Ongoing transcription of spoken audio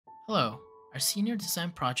Hello, our senior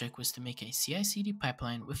design project was to make a CI/CD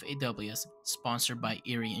pipeline with AWS sponsored by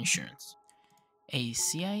Erie Insurance. A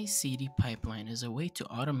CI/CD pipeline is a way to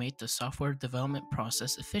automate the software development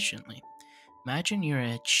process efficiently. Imagine you're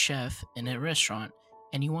a chef in a restaurant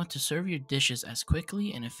and you want to serve your dishes as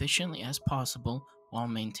quickly and efficiently as possible while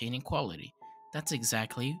maintaining quality. That's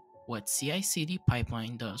exactly what CI/CD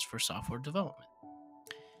pipeline does for software development.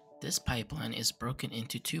 This pipeline is broken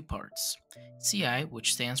into two parts. CI,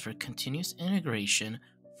 which stands for Continuous Integration,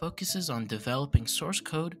 focuses on developing source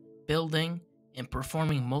code, building, and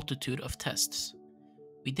performing multitude of tests.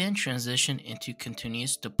 We then transition into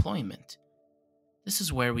continuous deployment. This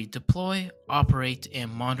is where we deploy, operate,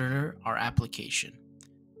 and monitor our application.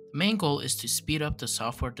 The main goal is to speed up the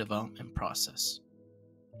software development process.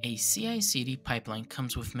 A CI/CD pipeline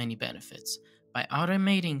comes with many benefits. By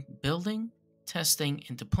automating building, testing,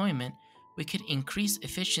 and deployment, we could increase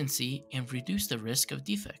efficiency and reduce the risk of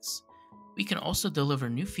defects. We can also deliver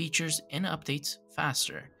new features and updates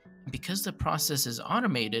faster. And because the process is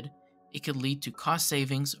automated, it could lead to cost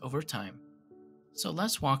savings over time. So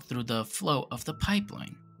let's walk through the flow of the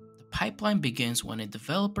pipeline. The pipeline begins when a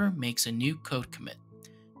developer makes a new code commit.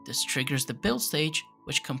 This triggers the build stage,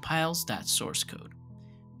 which compiles that source code.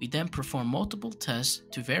 We then perform multiple tests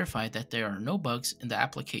to verify that there are no bugs in the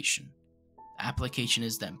application. The application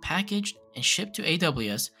is then packaged and shipped to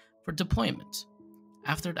AWS for deployment.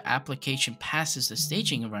 After the application passes the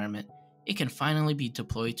staging environment, it can finally be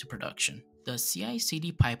deployed to production. The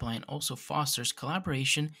CI/CD pipeline also fosters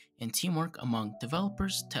collaboration and teamwork among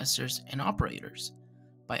developers, testers, and operators.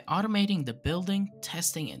 By automating the building,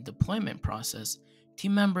 testing, and deployment process,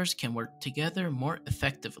 team members can work together more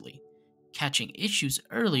effectively, catching issues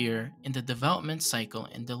earlier in the development cycle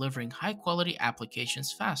and delivering high-quality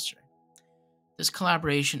applications faster. This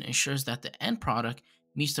collaboration ensures that the end product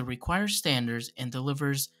meets the required standards and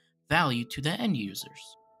delivers value to the end users.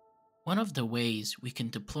 One of the ways we can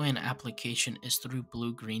deploy an application is through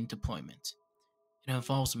blue-green deployment. It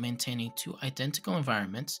involves maintaining two identical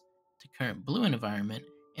environments, the current blue environment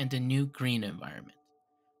and the new green environment.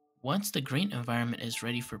 Once the green environment is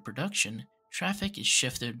ready for production, traffic is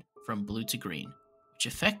shifted from blue to green, which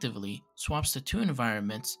effectively swaps the two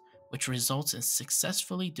environments, which results in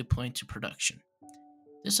successfully deploying to production.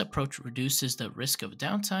 This approach reduces the risk of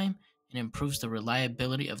downtime and improves the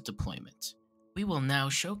reliability of deployment. We will now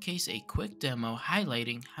showcase a quick demo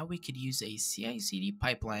highlighting how we could use a CI/CD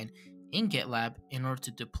pipeline in GitLab in order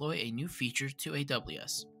to deploy a new feature to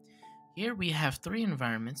AWS. Here we have three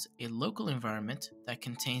environments: a local environment that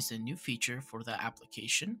contains the new feature for the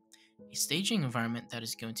application, a staging environment that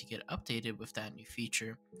is going to get updated with that new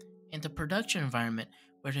feature, and the production environment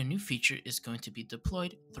where the new feature is going to be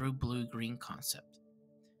deployed through blue-green concept.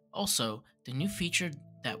 Also, the new feature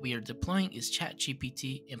that we are deploying is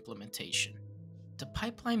ChatGPT implementation. The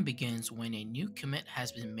pipeline begins when a new commit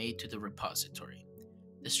has been made to the repository.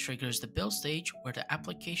 This triggers the build stage where the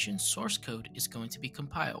application source code is going to be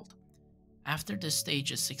compiled. After this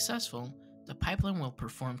stage is successful, the pipeline will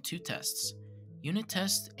perform two tests: unit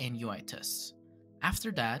tests and UI tests.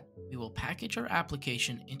 After that, we will package our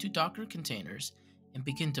application into Docker containers and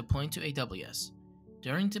begin deploying to AWS.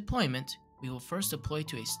 During deployment, we will first deploy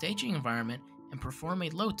to a staging environment and perform a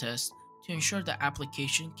load test to ensure the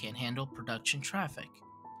application can handle production traffic.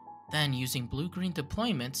 Then, using blue-green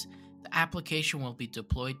deployments, the application will be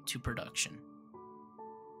deployed to production.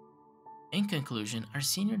 In conclusion, our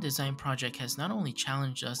senior design project has not only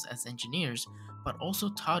challenged us as engineers, but also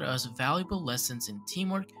taught us valuable lessons in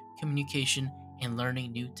teamwork, communication, and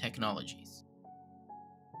learning new technologies.